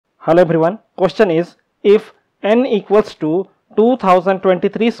Hello everyone, question is if n equals to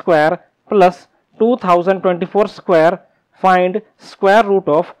 2023 square plus 2024 square, find square root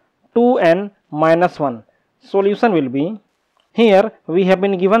of 2n minus 1. Solution will be, here we have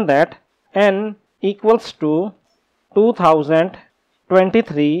been given that n equals to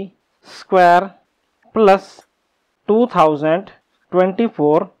 2023 square plus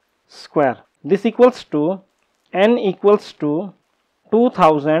 2024 square. This equals to n equals to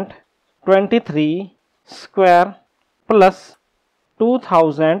 2023 square plus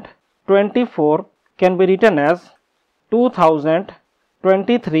 2024 can be written as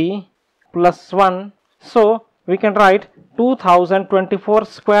 2023 plus 1. So we can write 2024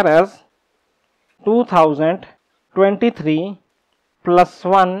 square as 2023 plus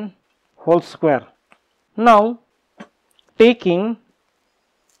 1 whole square. Now taking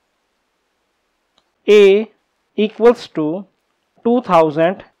a equals to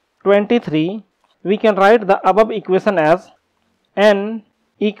 2023, we can write the above equation as n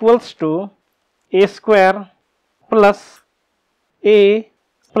equals to a square plus a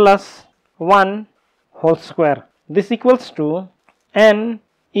plus 1 whole square. This equals to n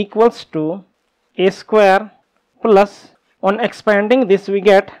equals to a square plus, on expanding this we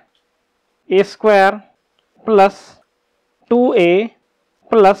get a square plus 2a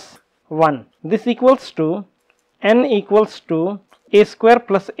plus 1. This equals to n equals to a square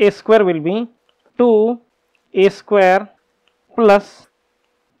plus a square will be 2a square plus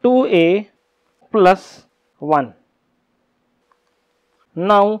 2a plus 1.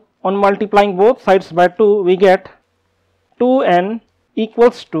 Now on multiplying both sides by 2 we get 2n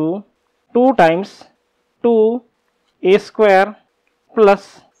equals to 2 times 2a square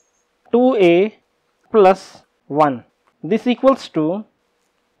plus 2a plus 1. This equals to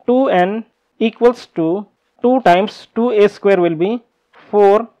 2n equals to 2 times 2a square will be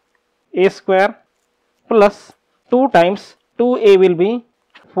 4a square plus 2 times 2a will be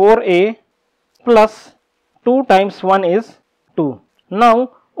 4a plus 2 times 1 is 2. Now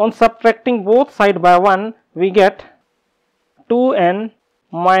on subtracting both sides by 1 we get 2n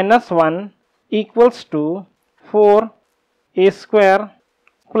minus 1 equals to 4a square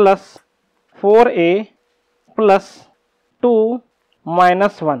plus 4a plus 2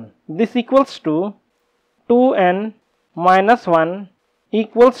 minus 1. This equals to 2n minus 1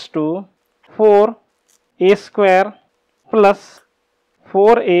 equals to 4a square plus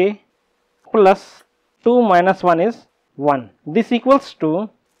 4a plus 2 minus 1 is 1. This equals to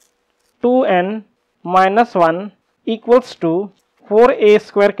 2n minus 1 equals to 4a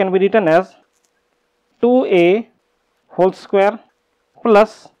square can be written as 2a whole square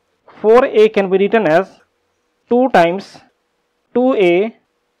plus 4a can be written as 2 times 2a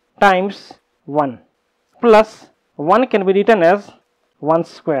times 1 plus 1 can be written as 1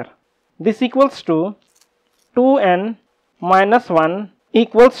 square. This equals to 2n minus 1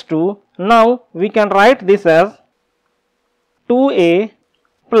 equals to, now we can write this as 2a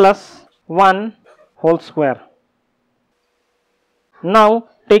plus 1 whole square. Now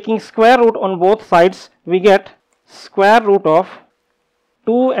taking square root on both sides we get square root of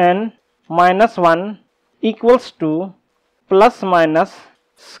 2n minus 1 equals to plus minus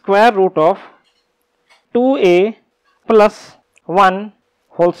square root of 2a plus 1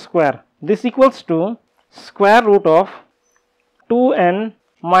 whole square. This equals to square root of 2n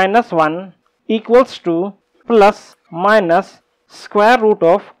minus 1 equals to plus minus square root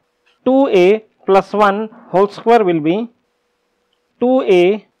of 2a plus 1 whole square will be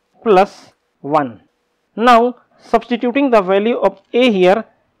 2a plus 1. Now substituting the value of a here,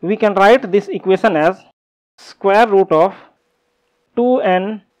 we can write this equation as square root of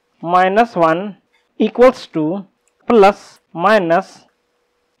 2n minus 1 equals to plus minus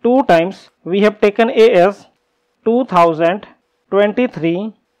 2 times, we have taken a as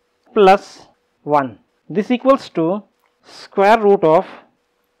 2023 plus 1. This equals to square root of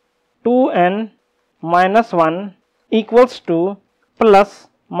 2n minus 1 equals to plus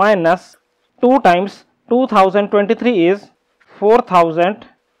minus 2 times 2023 is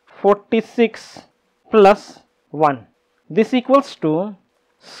 4046 plus 1. This equals to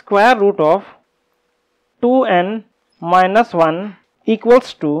square root of 2n minus 1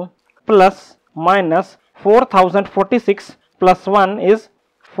 equals to plus minus 4046 plus 1 is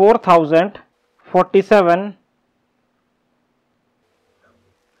 4047.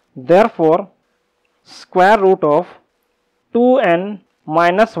 Therefore, square root of 2n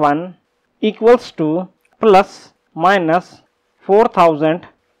minus 1 equals to plus minus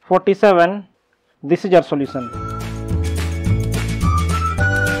 4047. This is our solution.